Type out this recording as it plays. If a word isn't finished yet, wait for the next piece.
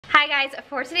Hi guys,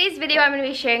 for today's video I'm going to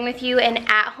be sharing with you an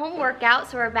at-home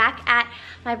workout. So we're back at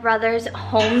my brother's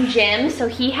home gym. So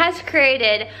he has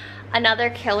created another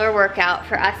killer workout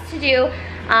for us to do.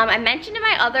 I mentioned in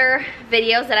my other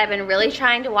videos that I've been really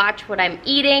trying to watch what I'm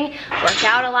eating, work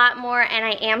out a lot more, and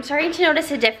I am starting to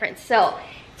notice a difference. So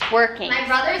it's working. My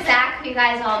brother Zack, who you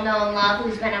guys all know and love,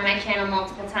 who's been on my channel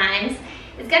multiple times,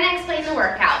 is going to explain the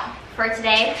workout for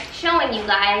today, showing you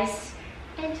guys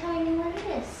and telling you what it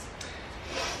is.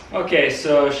 Okay,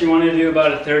 so she wanted to do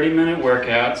about a 30-minute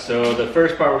workout. So the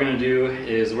first part we're going to do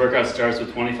is the workout starts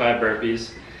with 25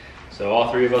 burpees. So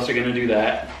all three of us are going to do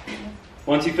that.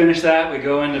 Once you finish that, we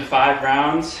go into 5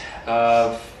 rounds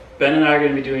of, Ben and I are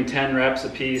going to be doing 10 reps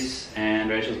apiece, and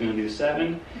Rachel's going to do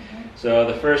 7. So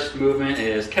the first movement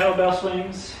is kettlebell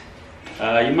swings.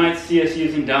 You might see us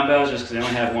using dumbbells just because they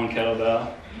only have one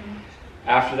kettlebell.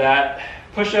 After that,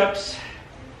 push-ups,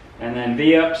 and then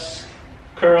V-ups,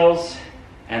 curls,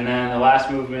 and then the last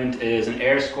movement is an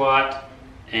air squat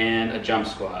and a jump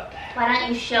squat. Why don't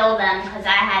you show them, because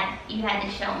you had to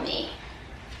show me.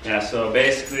 Yeah, so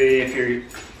basically if you're,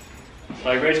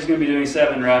 like Rachel's going to be doing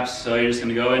 7 reps, so you're just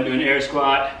going to go into an air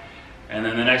squat, and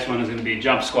then the next one is going to be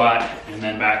jump squat, and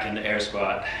then back into air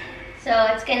squat. So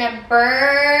it's going to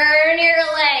burn your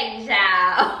legs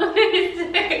out.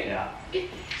 Yeah.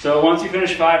 So once you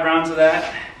finish 5 rounds of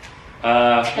that,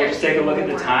 we'll just take a look at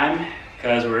the time,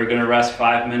 because we're going to rest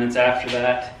 5 minutes after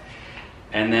that.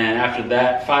 And then after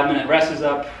that 5-minute rest is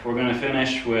up, we're going to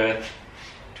finish with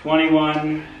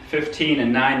 21, 15,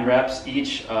 and 9 reps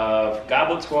each of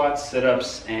goblet squats,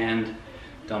 sit-ups, and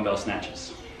dumbbell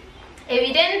snatches. If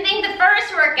you didn't think the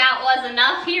first workout was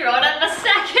enough, he wrote up the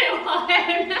second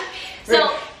one.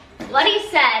 So what he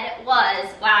said was,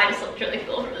 wow, I just looked really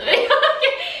cool for the video.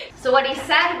 So what he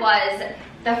said was,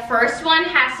 the first one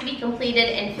has to be completed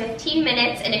in 15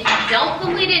 minutes, and if you don't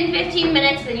complete it in 15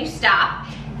 minutes, then you stop.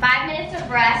 5 minutes of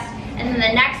rest, and then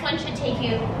the next one should take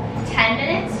you 10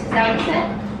 minutes. Is that what you said?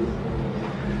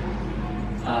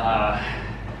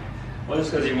 Well, just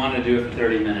because you want to do it for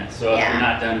 30 minutes. So if you're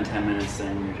not done in 10 minutes,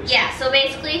 then you're just... Yeah, so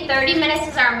basically 30 minutes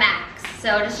is our max.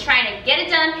 So just trying to get it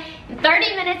done in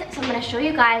 30 minutes. So I'm going to show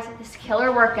you guys this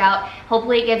killer workout.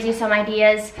 Hopefully it gives you some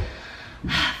ideas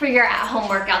for your at-home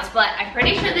workouts, but I'm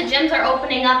pretty sure the gyms are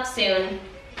opening up soon.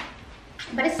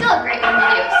 But it's still a great one to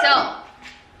do. So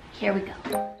here we go.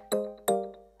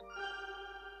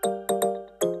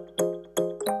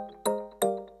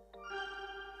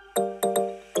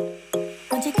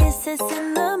 Want your kisses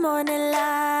in the morning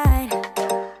light.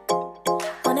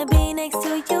 Wanna be next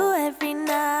to you every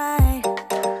night.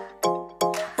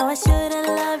 No, I shouldn't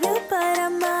love you, but I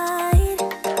might.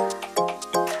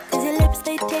 Cause your lips,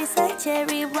 they taste like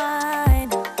cherry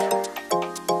wine.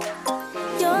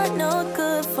 You're no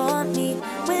good for me.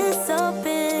 We're so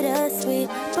bittersweet,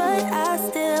 but I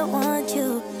still want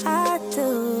you. I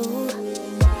do.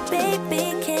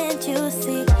 Baby, can't you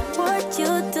see what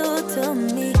you do to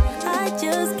me? I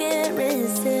just can't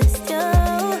resist you.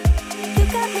 You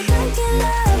got me drunk in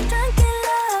love,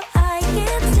 I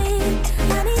can't sleep.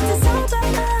 I need to sober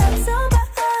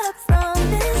up from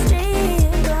this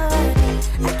dream. But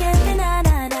I can't deny,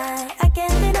 I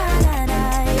can't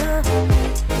deny you.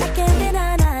 I can't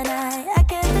deny, I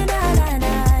can't deny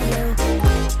you.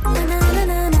 Na na na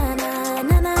na na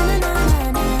na na na na na na na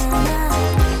na na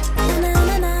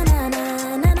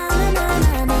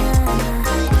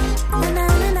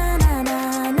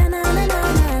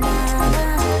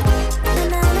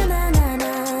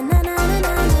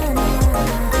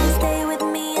Stay with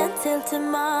me until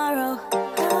tomorrow.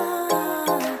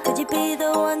 Could you be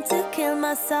the one to kill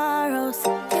my sorrows?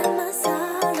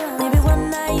 Maybe one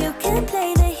night you can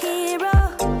play the hero,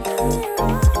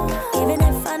 even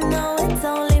if I know it's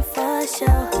only for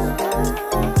show.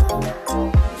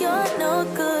 You're no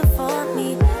good for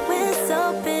me. We're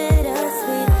so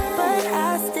bittersweet, but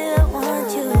I still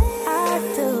want you. I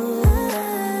do.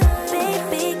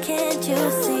 Baby, can't you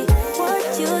see what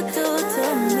you do to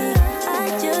me? I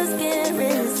just can't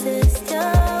resist you.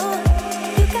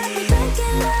 You got me drunk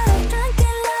in love,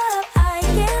 I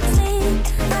can't sleep.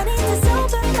 I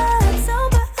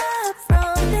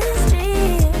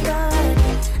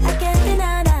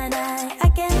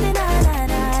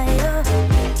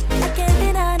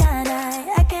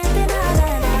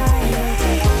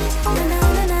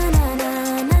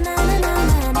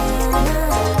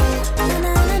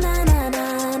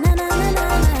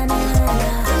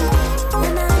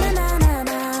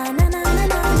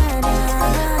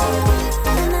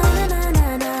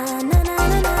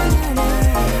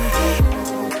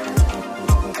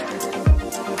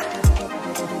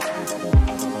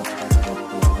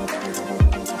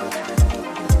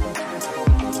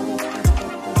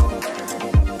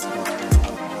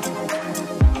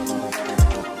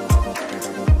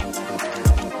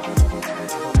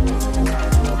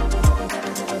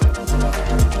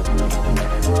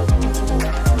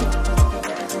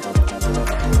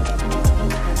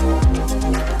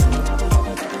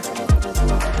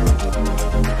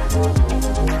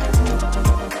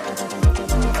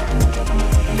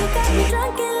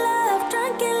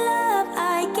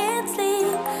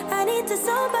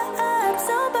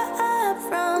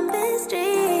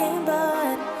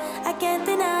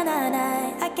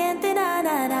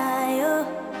deny you.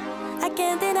 I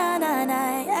can't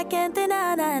deny, I can't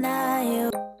deny you.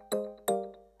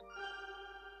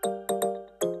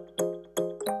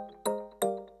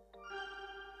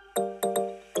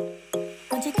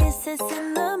 Want your kisses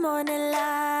in the morning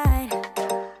light.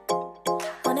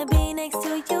 Wanna be next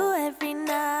to you every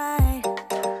night.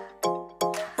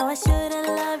 No, I shouldn't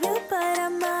love you, but I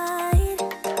might.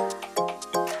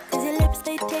 'Cause your lips,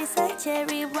 they taste like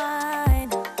cherry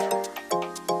wine.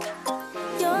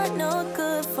 You're no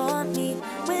good for me,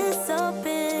 we're so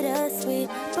bittersweet,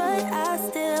 but I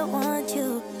still want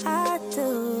you, I do.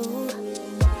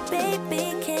 Baby,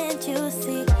 can't you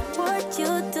see what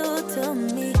you do to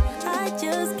me? I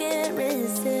just can't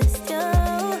resist you.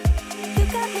 You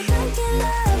got me drunk in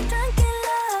love,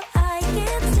 I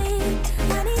can't sleep.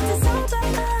 I need to sober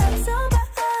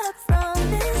up from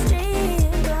this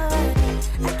dream, but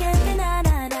I can't deny,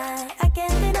 I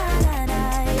can't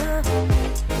deny you.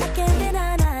 I can't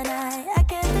deny, I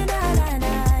can't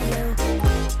deny you.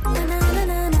 Na na na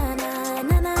na na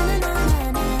na na na na na na na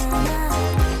na na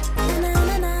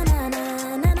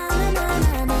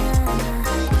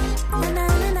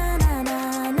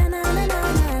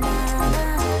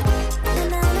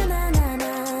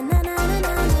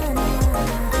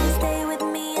stay with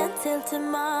me until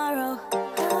tomorrow.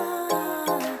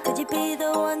 Could you be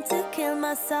the one to kill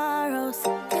my sorrows?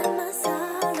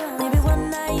 Maybe one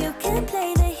night you can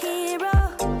play the hero,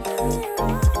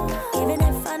 even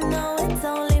if I know it's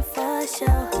only for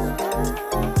show.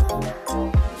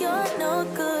 You're no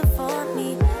good for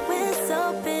me, we're so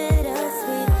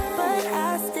bittersweet, but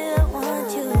I still want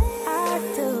you, I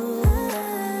do.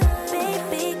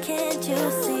 Baby, can't you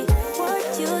see what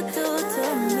you do to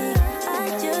me? I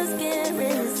just can't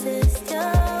resist you.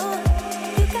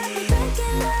 You got me drunk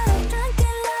in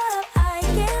love, I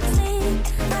can't sleep.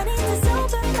 I need to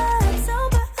sober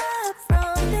up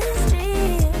from this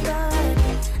dream, but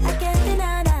I can't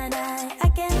deny, I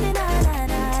can't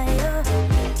deny you.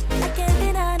 I can't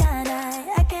deny,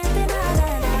 I can't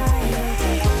deny you.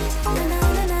 Na na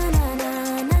na na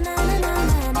na na na na na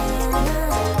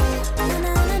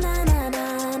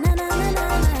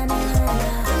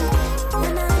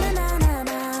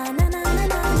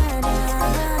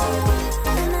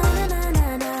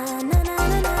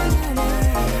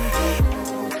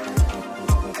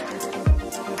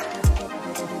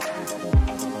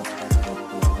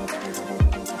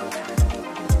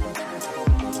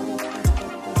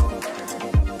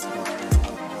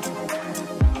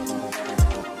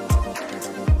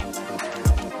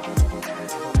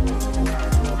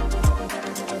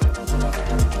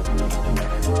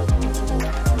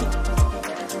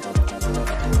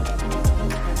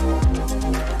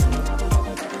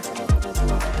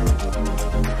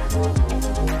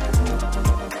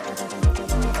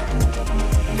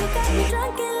You got me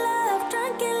drunk in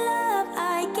love,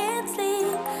 I can't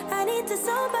sleep. I need to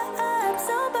sober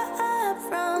up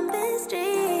from this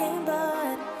dream,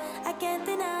 but I can't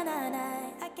deny,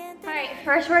 I can't All deny. right,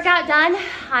 first workout done,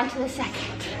 on to the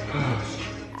second.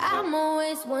 I'm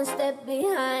always one step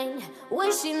behind,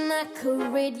 wishing I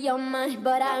could read your mind,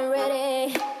 but I'm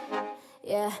ready,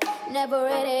 yeah, never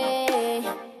ready.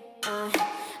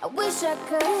 I wish I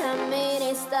could have made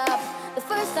it stop the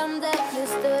first time that you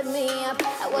stood me up.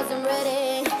 I wasn't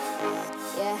ready,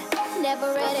 yeah,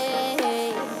 never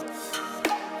ready.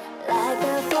 Like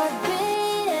a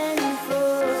forbidden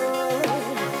fruit,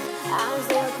 I'm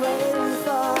still craving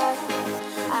for,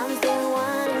 I'm still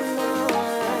wanting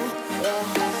more, yeah.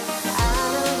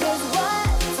 I know just what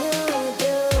to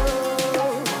do,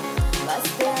 but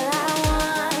still I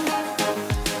want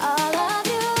all of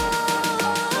you.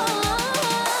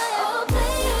 Oh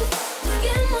please, just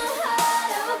give my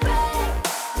heart a break.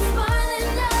 It's more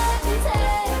than I can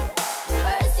take.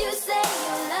 First you say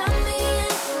you love me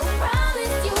and you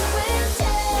promise you will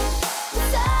change.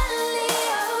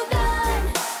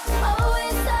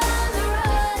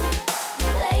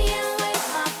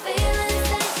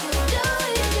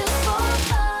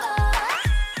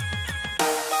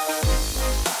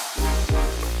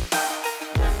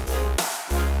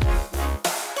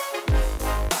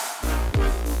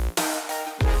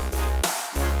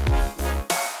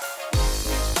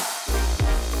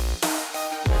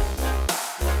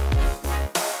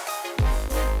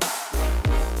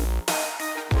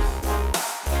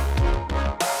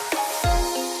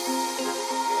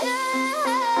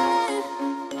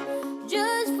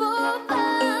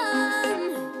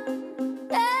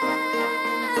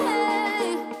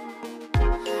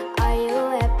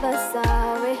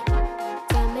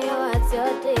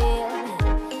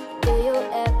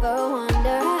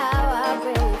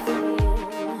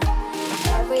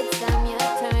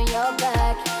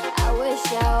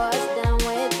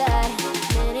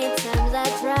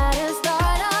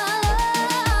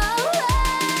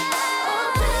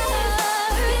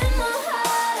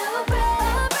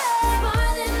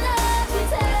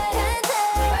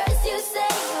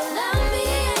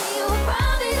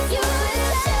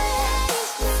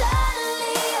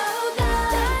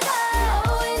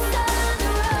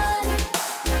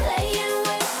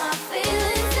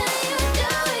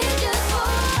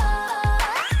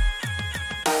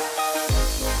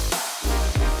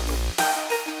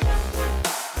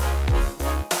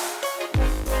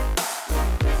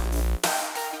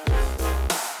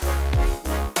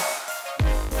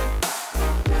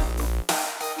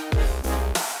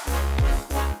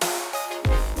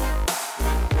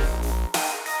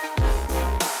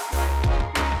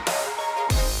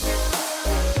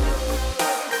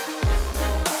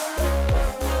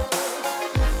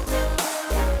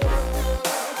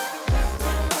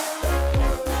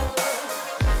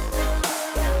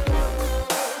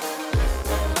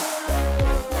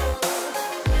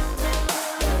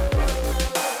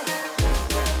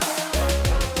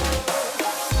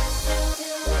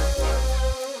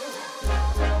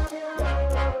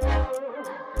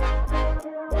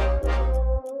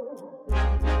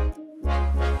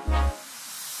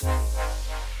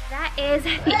 is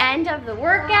the end of the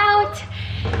workout.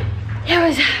 It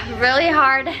was really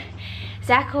hard.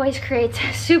 Zach always creates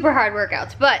super hard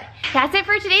workouts, but that's it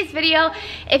for today's video.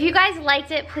 If you guys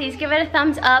liked it, please give it a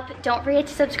thumbs up. Don't forget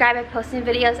to subscribe. I'm posting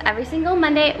videos every single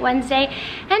Monday, Wednesday,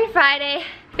 and Friday.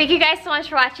 Thank you guys so much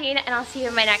for watching, and I'll see you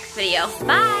in my next video.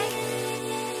 Bye.